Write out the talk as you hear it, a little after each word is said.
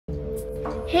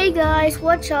Hey guys,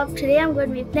 what's up? Today I'm going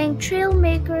to be playing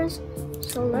Trailmakers,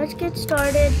 so let's get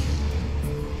started.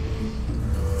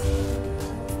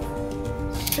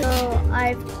 So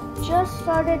I've just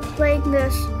started playing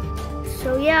this,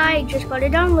 so yeah, I just got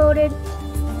it downloaded.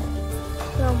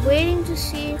 So I'm waiting to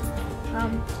see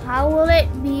how will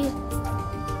it be.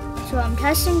 So I'm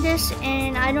testing this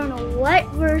and I don't know what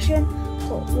version,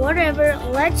 but whatever,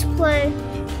 let's play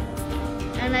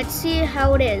and let's see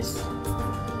how it is.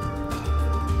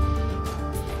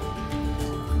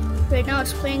 Right now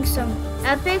it's playing some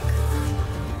epic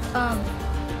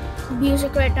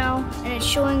music right now, and it's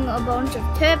showing a bunch of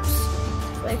tips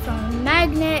like from a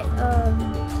magnet,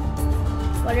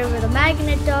 whatever the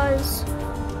magnet does.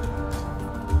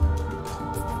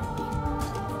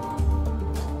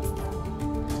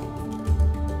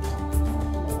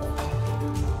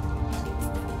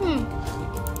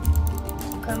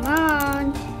 Come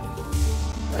on.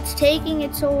 What's taking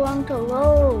it so long to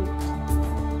load?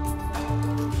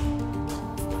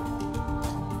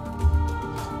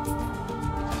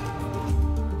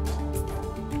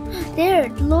 There,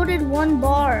 it loaded one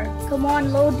bar. Come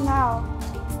on, load now.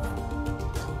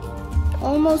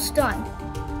 Almost done.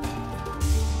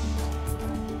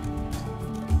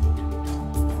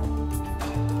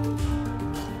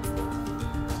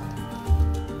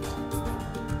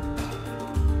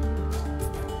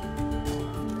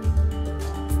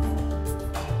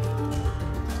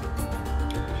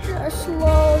 Just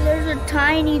slow, there's a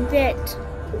tiny bit.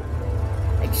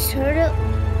 I just heard it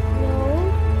load.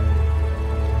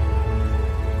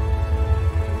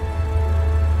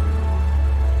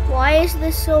 Why is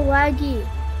this so laggy?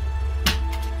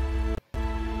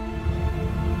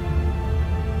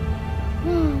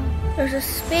 There's a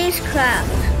spacecraft.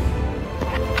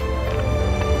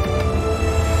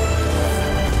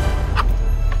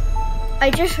 I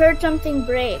just heard something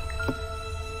break.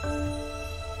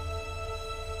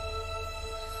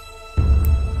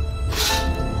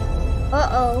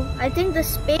 Uh-oh, I think the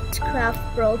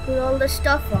spacecraft broke with all the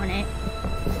stuff on it.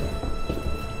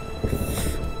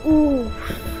 Ooh.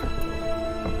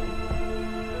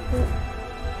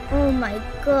 Oh my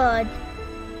god.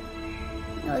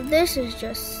 No, this is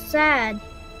just sad.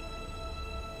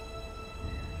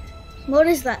 What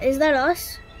is that? Is that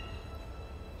us?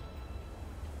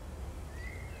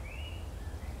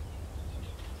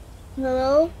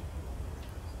 Hello?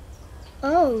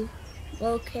 Oh,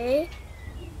 okay.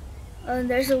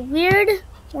 There's a weird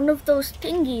one of those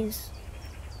thingies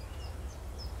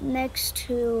next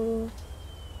to,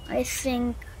 I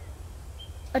think,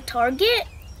 a target?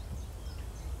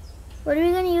 What are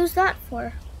we going to use that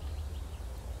for?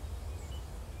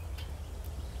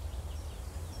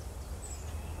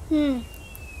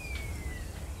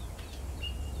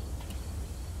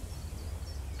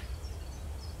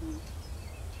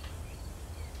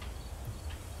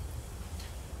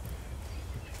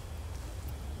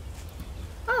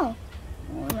 Oh,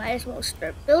 well, we might as well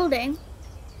start building.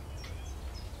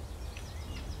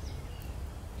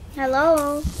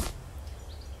 Hello?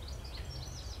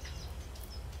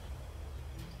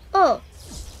 Oh,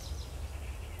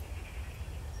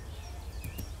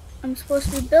 I'm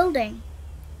supposed to be building.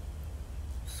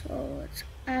 So let's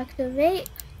activate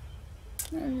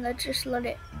and let's just let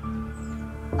it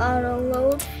auto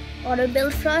load, auto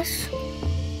build for us.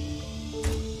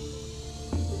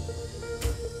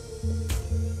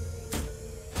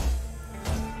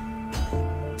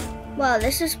 Wow,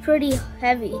 this is pretty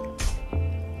heavy.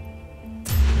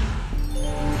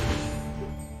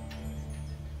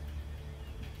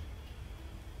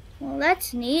 Well,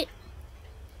 that's neat.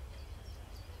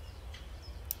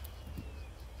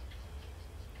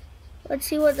 Let's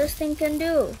see what this thing can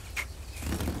do.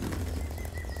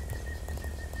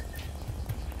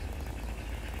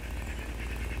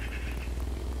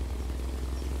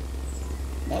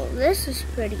 Well, this is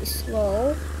pretty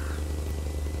slow.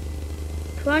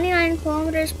 29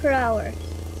 kilometers per hour.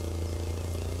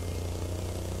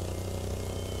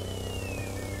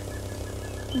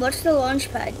 What's the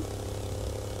launch pad?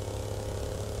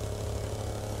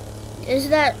 Is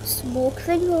that smoke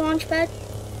thing the launch pad?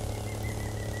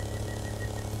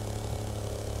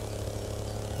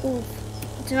 Ooh,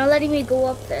 it's not letting me go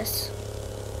up this.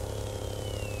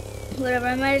 Whatever,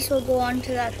 I might as well go on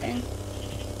to that thing.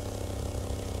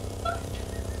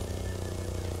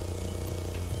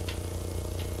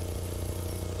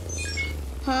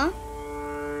 Huh?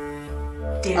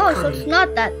 Dear oh, Connie, so it's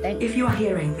not that thing. If you are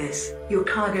hearing this, your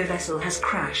cargo vessel has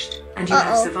crashed and you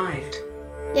have survived.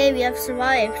 Yay, we have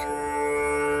survived.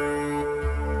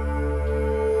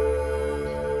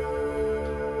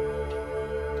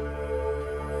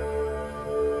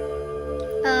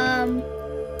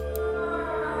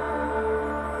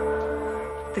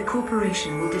 The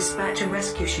corporation will dispatch a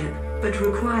rescue ship, but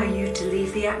require you to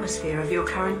leave the atmosphere of your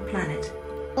current planet.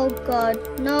 Oh god,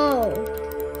 no.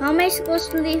 How am I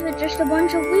supposed to leave with just a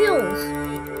bunch of wheels?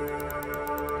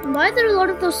 And why are there a lot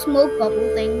of those smoke bubble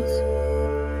things?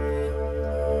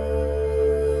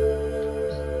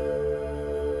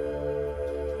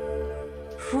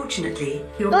 Fortunately,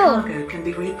 your cargo can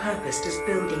be repurposed as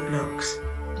building blocks.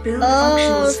 Build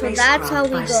functional so that's how spacecraft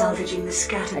we by go. salvaging the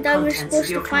scattered I thought we were contents of supposed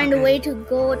your to find cargo. a way to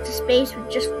go to space with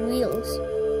just wheels.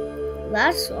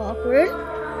 That's awkward.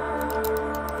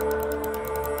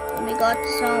 And we got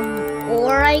some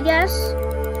ore, I guess.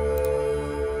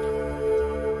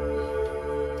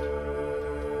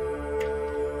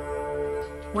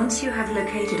 Once you have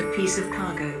located a piece of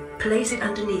cargo, place it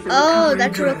underneath the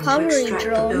that's a recovery recovery drone to extract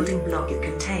drone. the building block it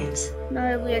contains.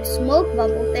 Not a weird smoke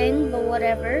bubble thing, but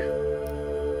whatever.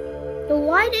 But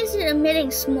why is it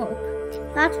emitting smoke?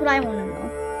 That's what I want to know.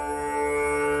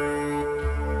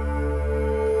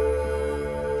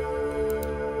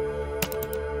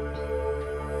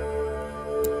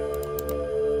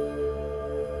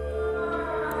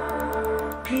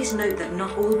 Please note that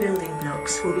not all building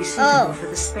blocks will be suitable for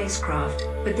the spacecraft,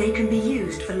 but they can be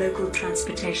used for local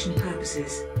transportation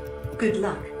purposes. Good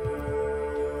luck.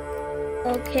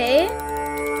 Okay.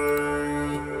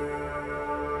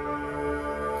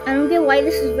 I don't get why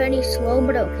this is very slow,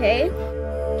 but okay.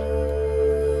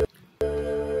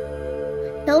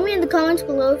 Tell me in the comments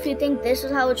below if you think this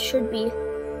is how it should be.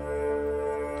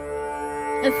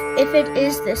 If it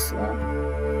is this slow.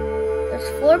 There's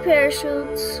 4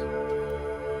 parachutes.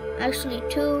 Actually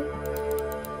 2.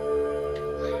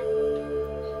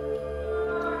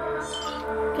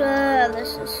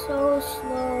 This is so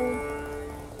slow.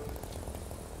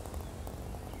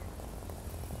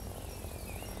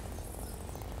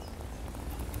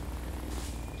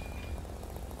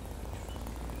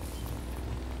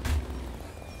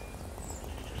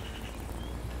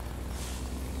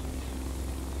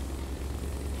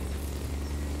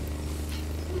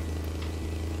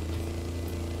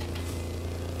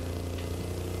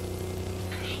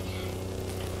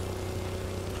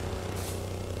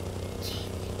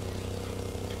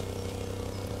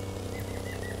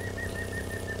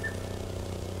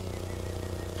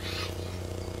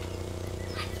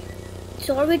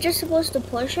 So are we just supposed to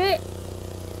push it?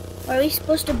 Or are we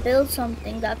supposed to build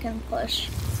something that can push?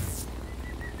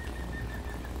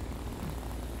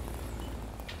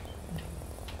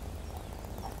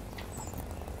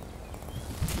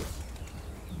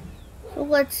 So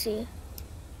let's see.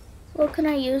 What can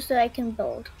I use that I can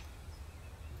build?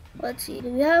 Let's see. Do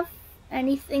we have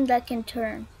anything that can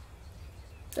turn?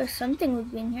 There's something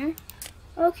would be in here.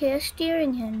 Okay, a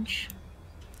steering hinge.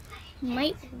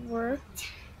 Might work.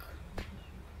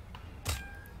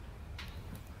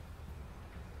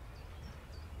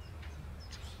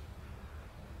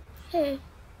 Okay.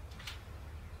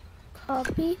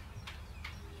 Copy.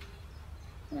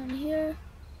 And here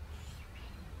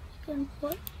you can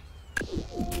put.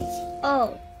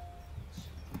 Oh.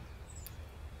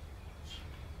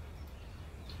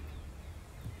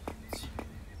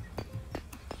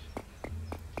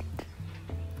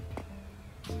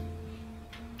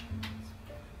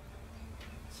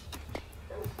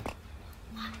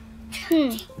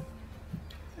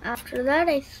 After that,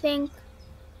 I think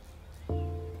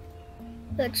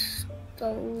let's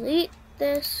delete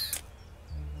this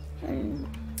and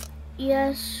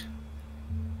yes.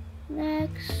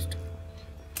 Next,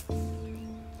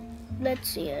 let's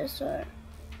see, it's a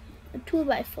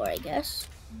 2x4, I guess.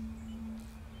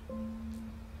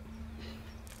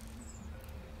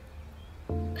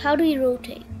 How do you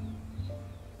rotate?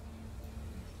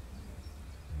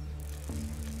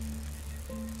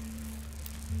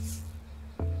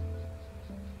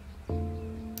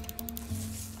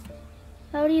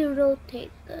 How do you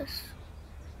rotate this?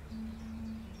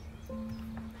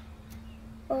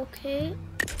 Okay,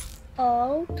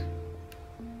 Alt.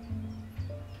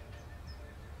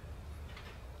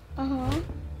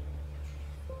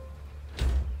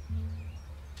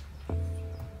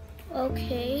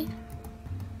 Okay.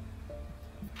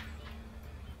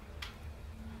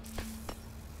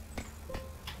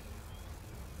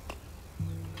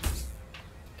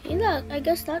 Okay, that, I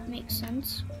guess that makes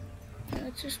sense.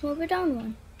 Let's just move it down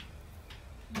one.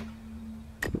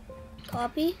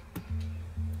 Copy.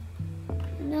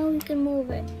 And now we can move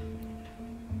it.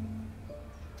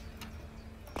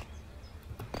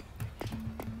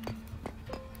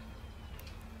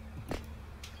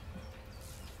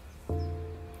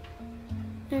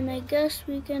 And I guess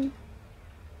we can...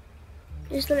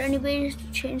 Is there any ways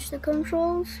to change the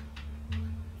controls?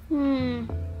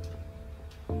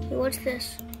 What what's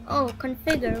this? Oh,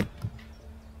 configure.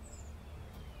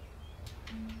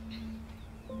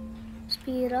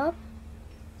 Speed up.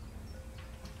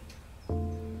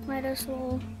 Might as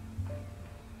well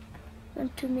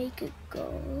want to make it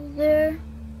go there.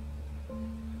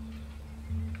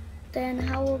 Then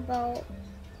how about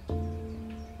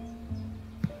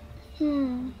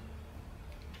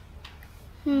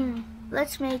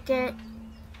let's make it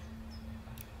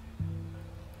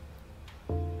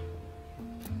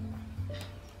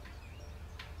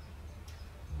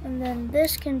and then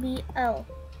this can be L.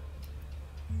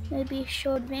 Maybe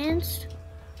show advanced.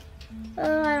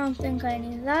 I don't think I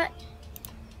need that.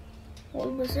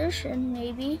 Hold position,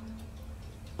 maybe.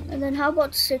 And then how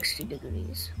about 60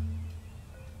 degrees?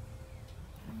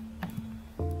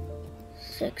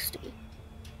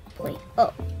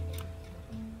 60.0.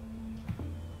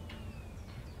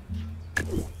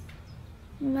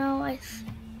 Now I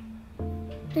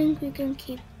think we can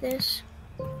keep this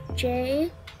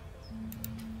J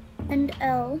and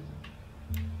L.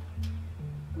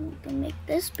 We can make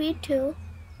this speed 2.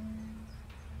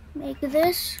 Make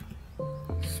this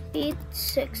speed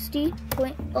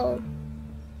 60.0.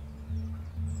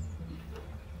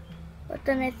 But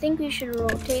then I think we should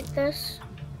rotate this.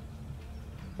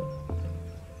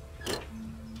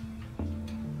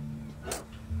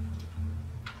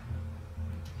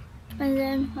 And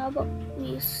then how about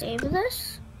we save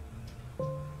this?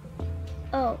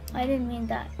 Oh, I didn't mean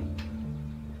that.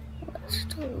 Let's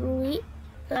delete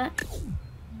that.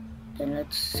 Then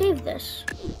let's save this.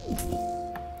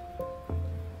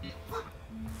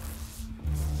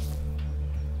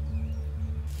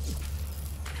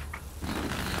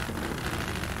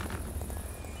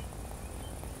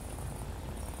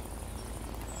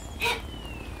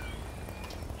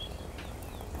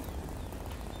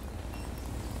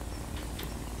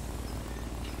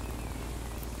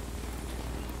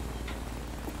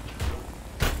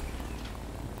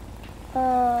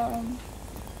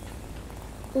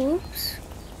 Oops.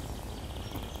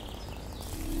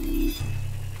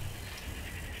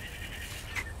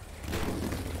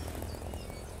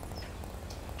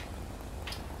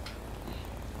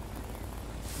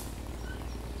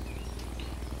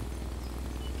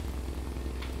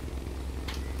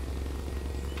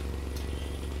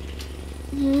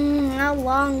 How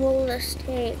long will this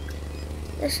take?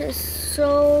 This is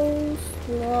so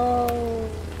slow.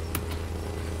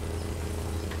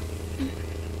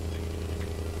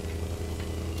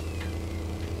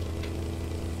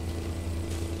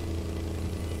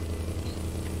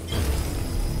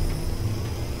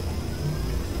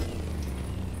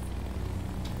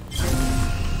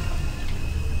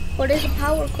 What does a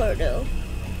power core do?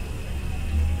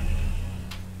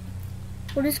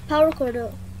 What does a power core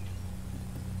do?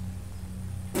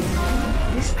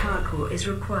 This power core is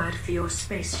required for your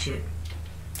spaceship.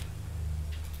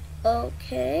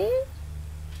 Okay.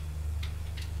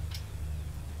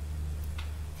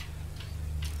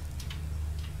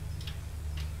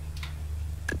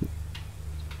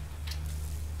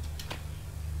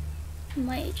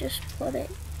 Might just put it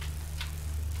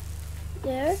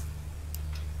there.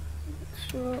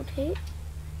 Let's rotate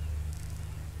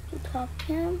the top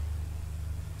cam.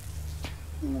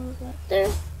 Move that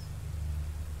there.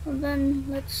 And then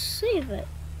let's save it.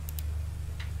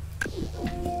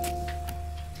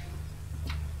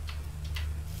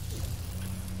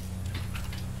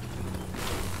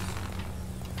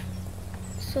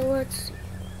 So let's see.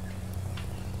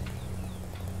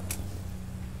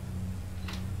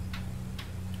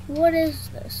 What is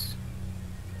this?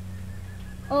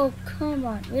 Oh, come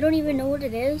on. We don't even know what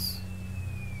it is.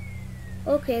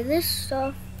 Okay, this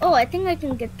stuff. Oh, I think I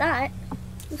can get that.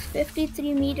 It's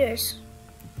 53 meters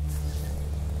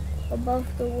above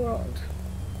the world.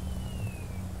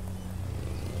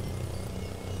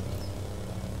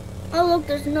 Oh, look,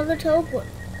 there's another teleport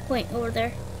point over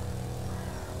there.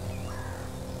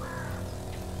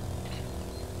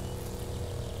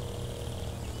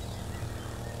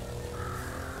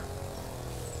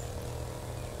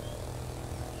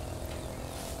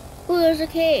 Oh, there's a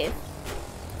cave.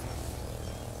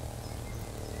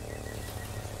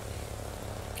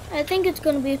 I think it's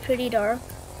gonna be pretty dark.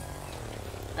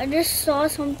 I just saw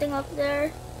something up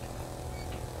there.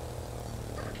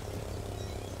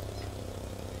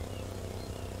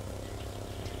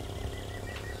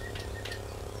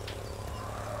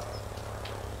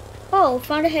 Oh,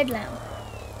 found a headlamp.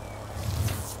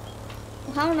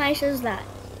 How nice is that?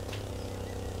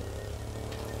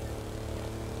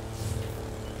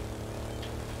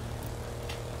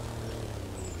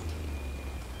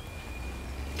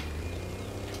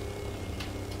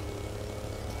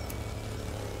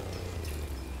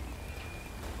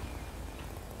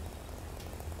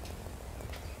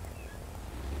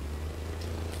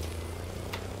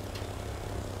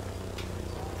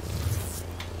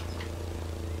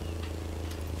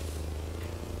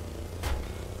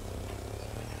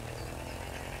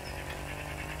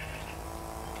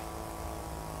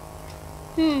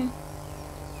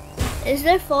 Is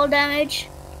there fall damage?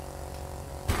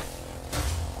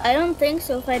 I don't think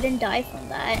so if I didn't die from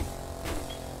that.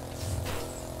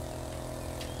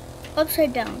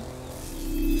 Upside down.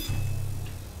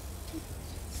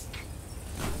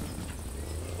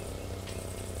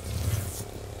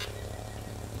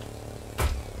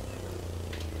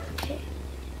 Okay.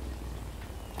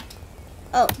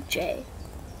 Oh, J.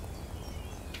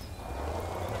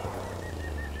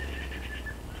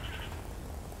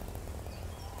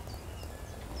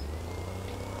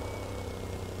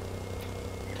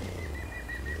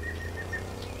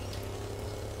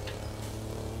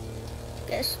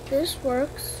 Guess this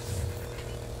works.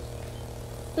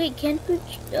 Wait, can't we,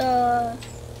 I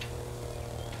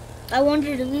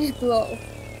wonder, do these glow?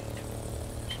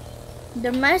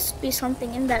 There must be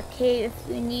something in that cave if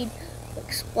we need to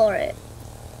explore it.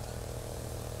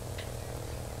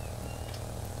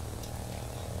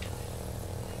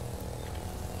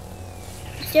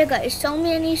 So yeah guys, tell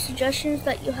me any suggestions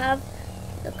that you have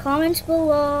in the comments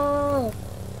below.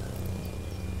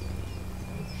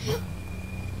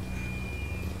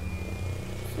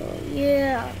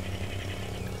 Yeah,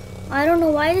 I don't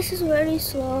know why this is very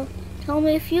slow. Tell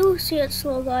me if you see it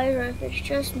slow, guys, or if it's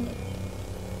just me.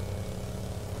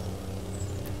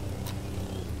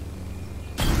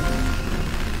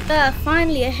 Ah,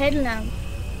 finally a headlamp.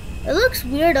 It looks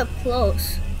weird up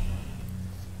close.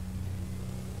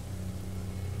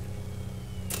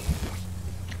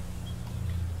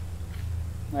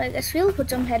 Well, I guess we'll put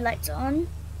some headlights on.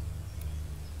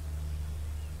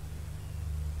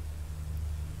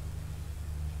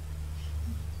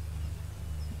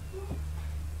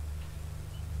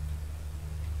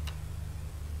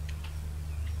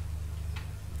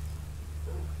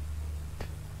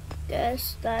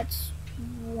 Guess that's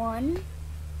one.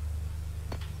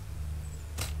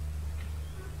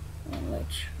 And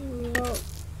let's roll.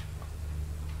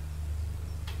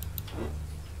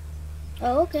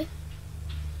 Oh, okay.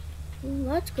 Ooh,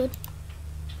 that's good.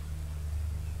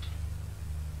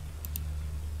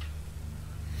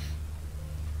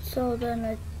 So then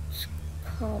let's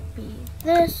copy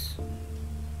this.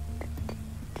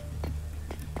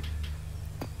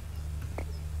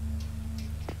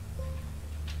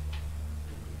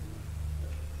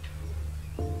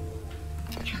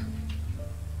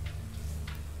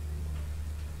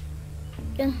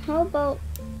 And how about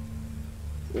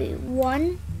wait,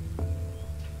 1?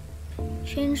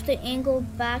 Change the angle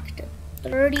back to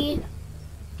 30.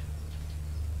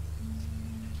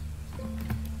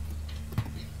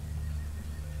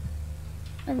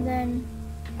 And then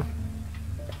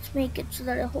let's make it so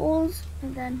that it holds.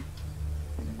 And then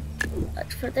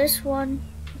that's for this one.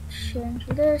 Let's change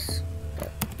this to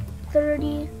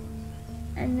 30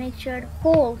 and make sure it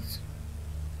holds.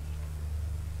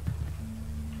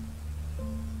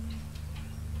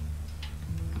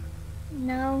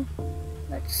 Now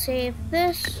let's save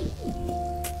this.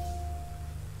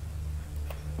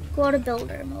 Go to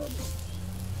builder mode.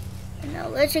 And now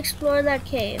let's explore that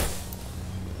cave.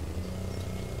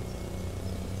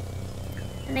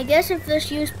 And I guess if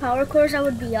this used power cores, I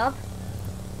would be up.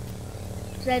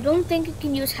 Because I don't think it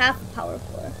can use half a power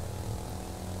core.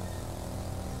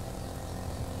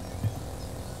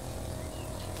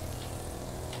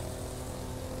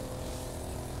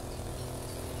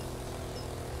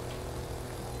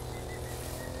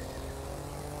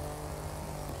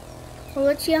 So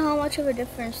let's see how much of a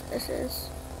difference this is.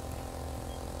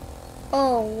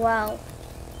 Oh wow.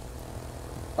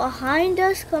 Behind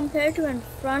us compared to in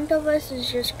front of us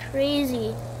is just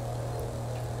crazy.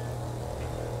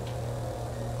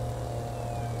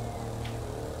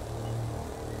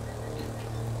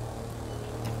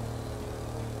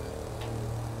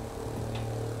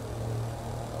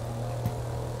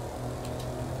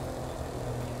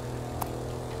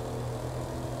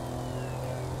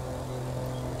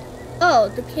 Oh,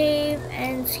 the cave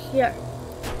ends here.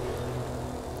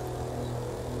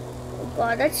 Oh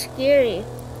god, that's scary.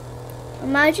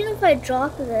 Imagine if I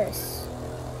drop this.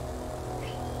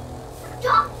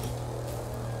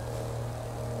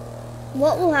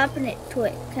 What will happen to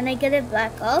it? Can I get it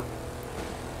back up?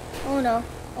 Oh no.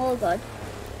 Oh god.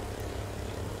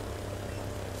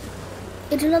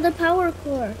 It's another power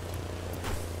core.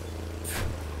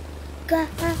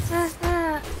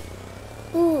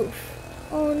 Oof.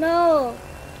 Oh no.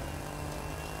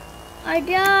 I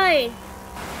died.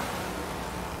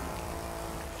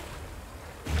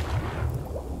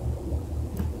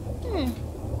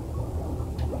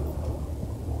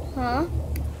 Huh?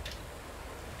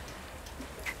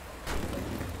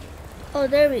 Oh,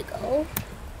 there we go.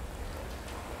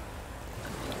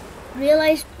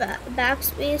 Realize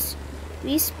backspace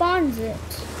respawns it.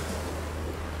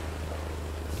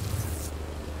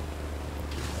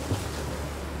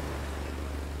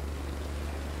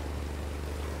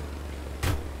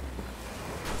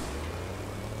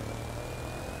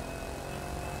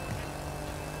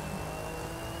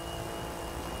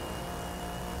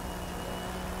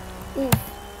 Ooh.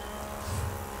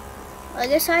 I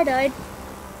guess I died.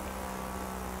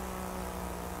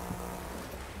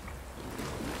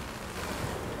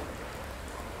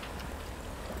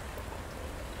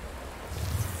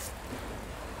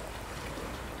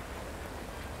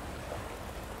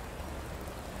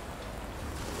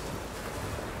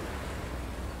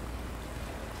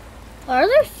 Are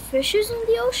there fishes in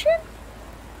the ocean?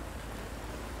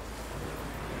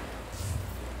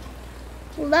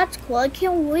 Well, that's cool. I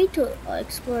can't wait to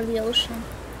explore the ocean.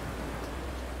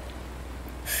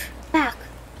 Back.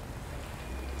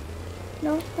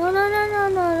 No, no, no, no, no,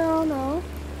 no, no, no.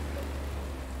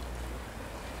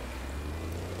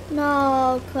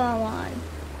 No, come on.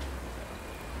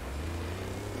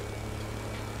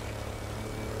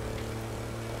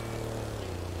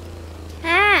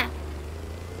 Ah!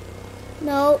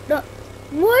 No, no.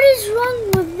 What is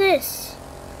wrong with this?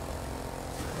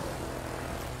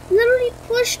 Literally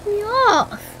pushed me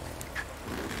off.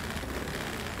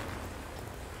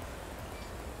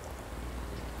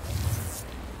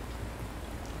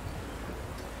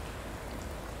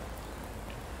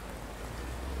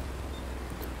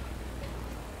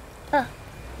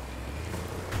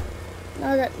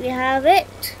 Now that we have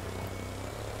it,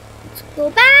 let's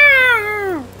go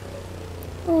back.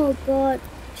 Oh God,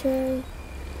 Jay.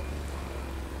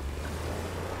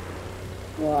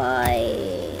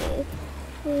 Why?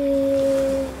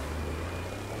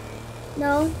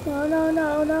 No, no, no,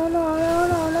 no, no, no, no,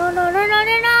 no, no, no, no, no,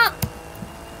 no, no.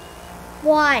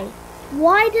 Why?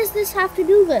 Why does this have to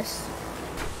do this?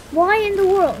 Why in the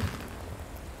world?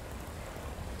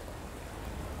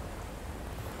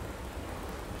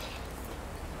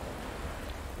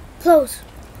 Close.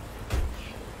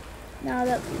 Now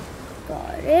that we've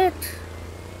got it,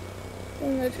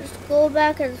 I'm gonna just go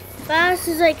back as fast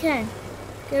as I can.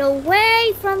 Get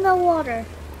away from the water.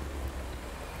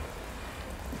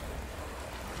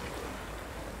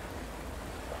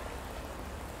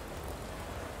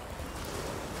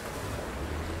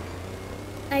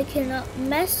 I cannot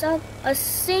mess up a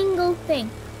single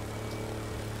thing.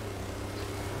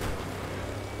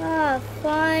 Ah,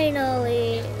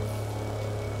 finally.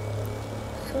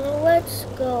 So let's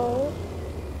go.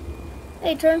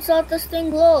 Hey, turns out this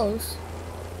thing glows.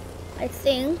 I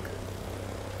think.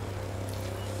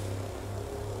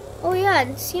 Oh yeah,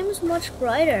 it seems much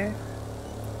brighter.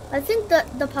 I think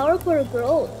that the power cord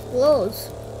glows.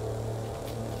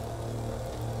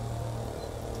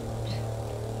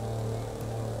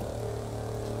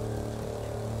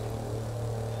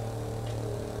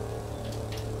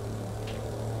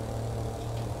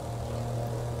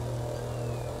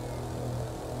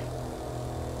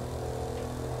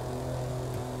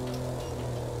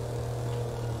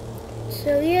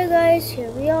 So yeah guys,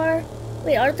 here we are.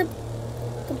 Wait, are the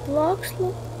blocks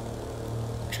look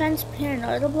transparent?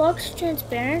 Are the blocks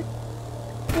transparent?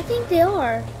 I think they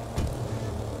are.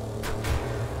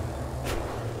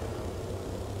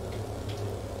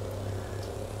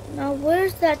 Now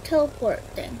where's that teleport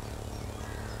thing?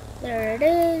 There it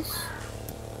is.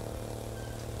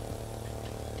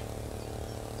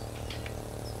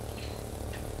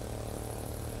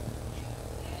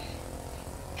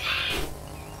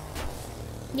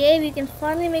 Yay, we can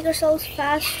finally make ourselves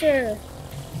faster.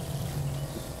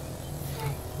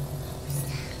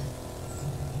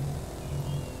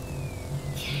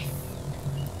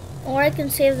 Or I can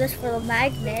save this for the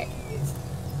magnet.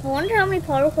 I wonder how many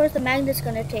power cores the magnet's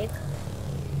gonna take.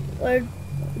 Or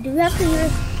do we have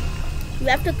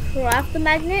to craft the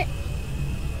magnet?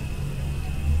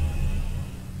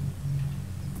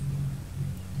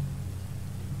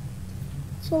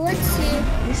 So let's see.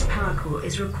 This power core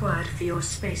is required for your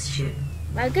spaceship.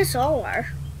 I guess all are.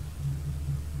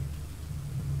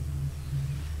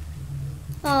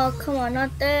 Oh, come on,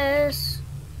 not this.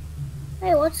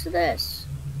 Hey, what's this?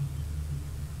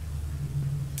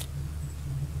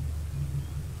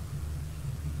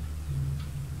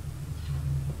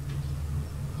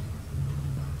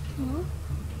 Huh?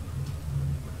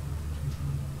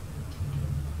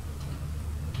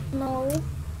 No.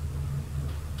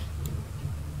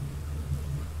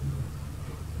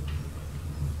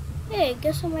 Hey, I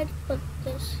guess I might put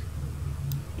this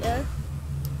here.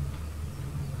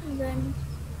 And then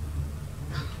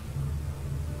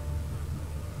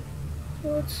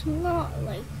so it's not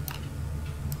like,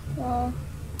 well,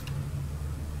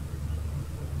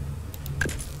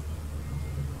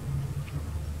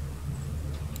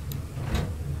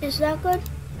 Is that good?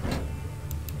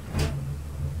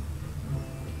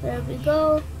 There we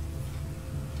go.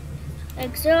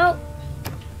 Exit out.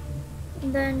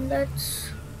 And then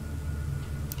let's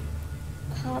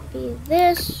copy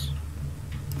this.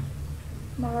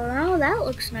 Well, that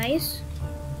looks nice.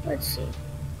 Let's see.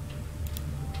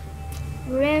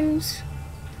 Rims.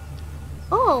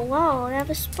 Oh wow, I have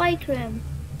a spike rim.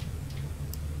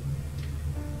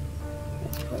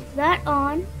 Let's put that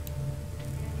on.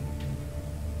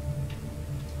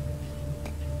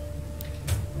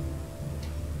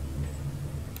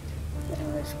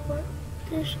 Then let's put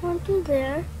this one to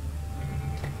there.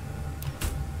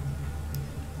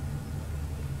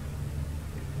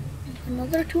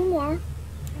 Another two more.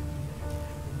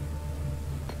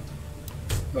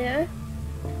 There.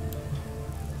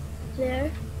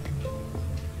 There.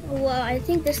 Well, I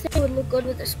think this thing would look good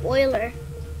with a spoiler.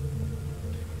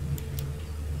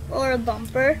 Or a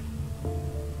bumper.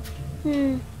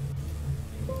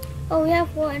 Oh, we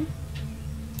have one.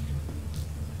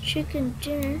 Chicken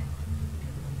dinner.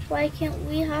 Why can't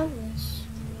we have this?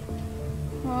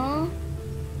 Huh?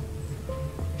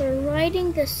 We're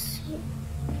riding this.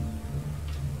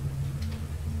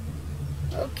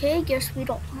 Okay, guess we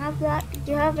don't have that.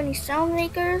 Do you have any sound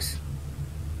makers?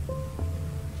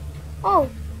 Oh!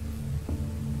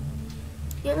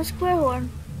 You have a square horn.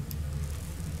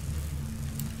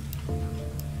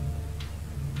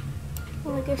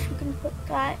 Well, I guess we can put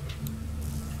that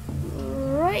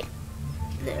right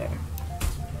there.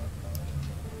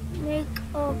 Make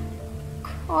a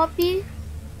copy.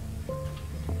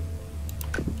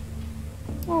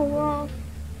 Oh wow.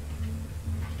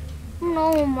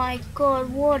 Oh my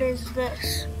god, what is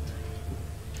this?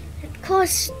 It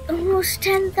costs almost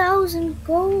 10,000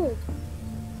 gold.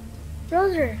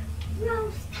 Brother.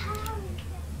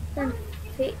 Then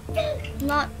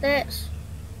not this.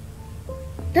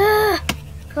 Duh!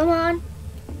 Come on.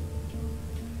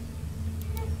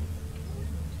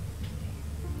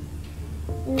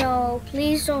 No,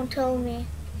 please don't tell me.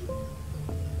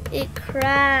 It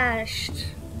crashed.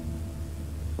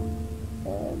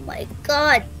 Oh my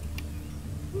god.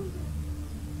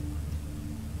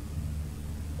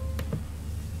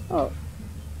 Oh,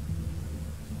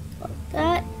 like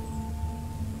that.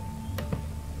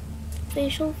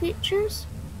 Facial features?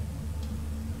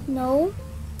 No.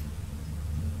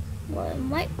 Well, I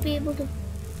might be able to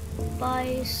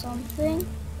buy something.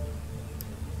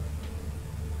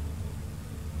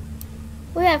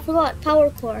 Oh yeah, I forgot power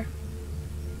core.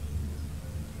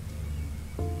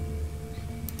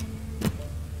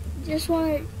 Just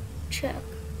want to check.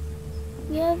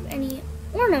 Do you have any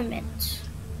ornaments?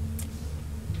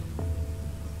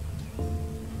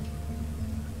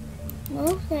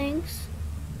 No thanks.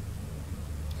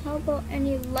 How about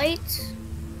any lights?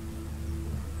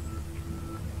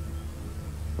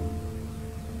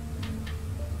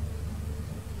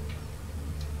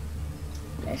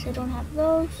 Guess I don't have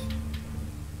those.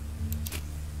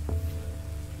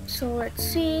 So let's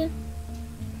see.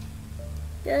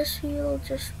 Guess we'll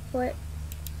just put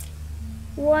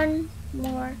one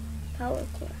more power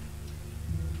core.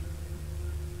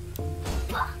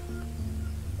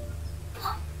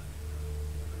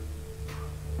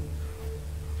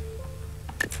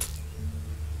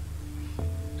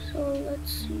 So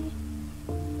let's see.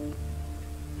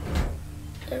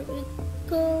 There we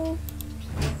go.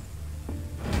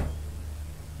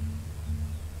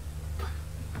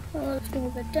 Well, let's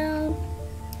move it down.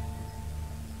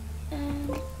 And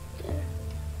there.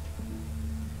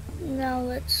 Now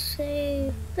let's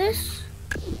save this.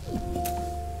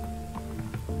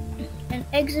 And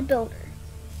exit builder.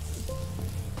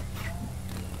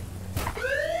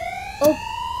 Oh.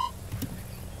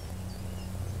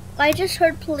 I just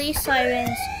heard police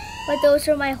sirens, but those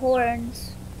are my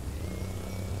horns.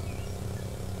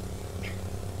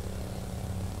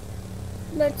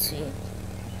 Let's see.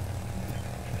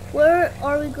 Where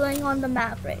are we going on the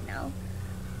map right now?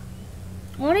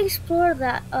 I want to explore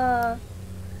that. How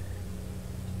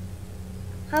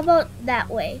about that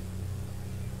way?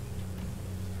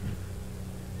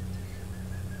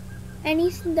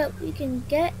 Anything that we can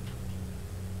get?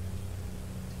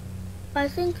 I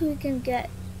think we can get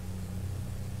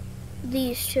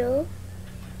these two.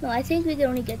 No, I think we can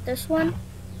only get this one.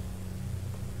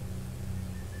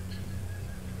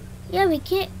 Yeah, we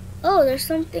can't. Oh, there's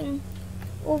something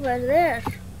over there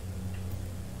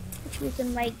which we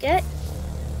might get.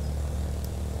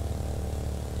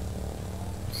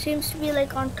 Seems to be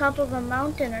like on top of a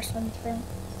mountain or something.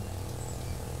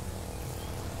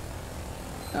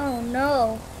 Oh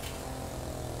no.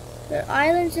 There are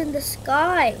islands in the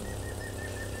sky.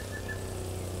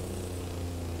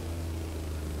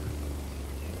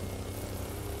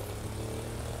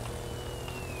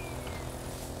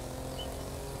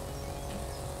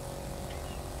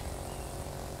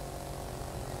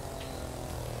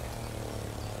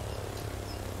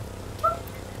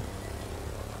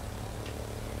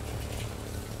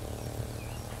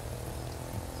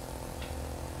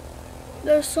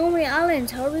 There's so many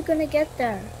islands. How are we gonna get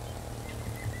there?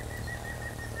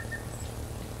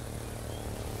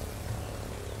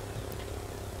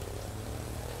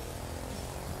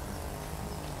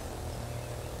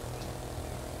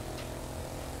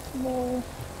 Well,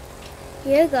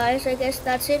 yeah guys, I guess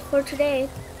that's it for today.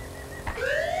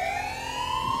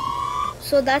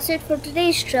 So that's it for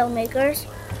today's trail makers.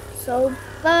 So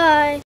bye.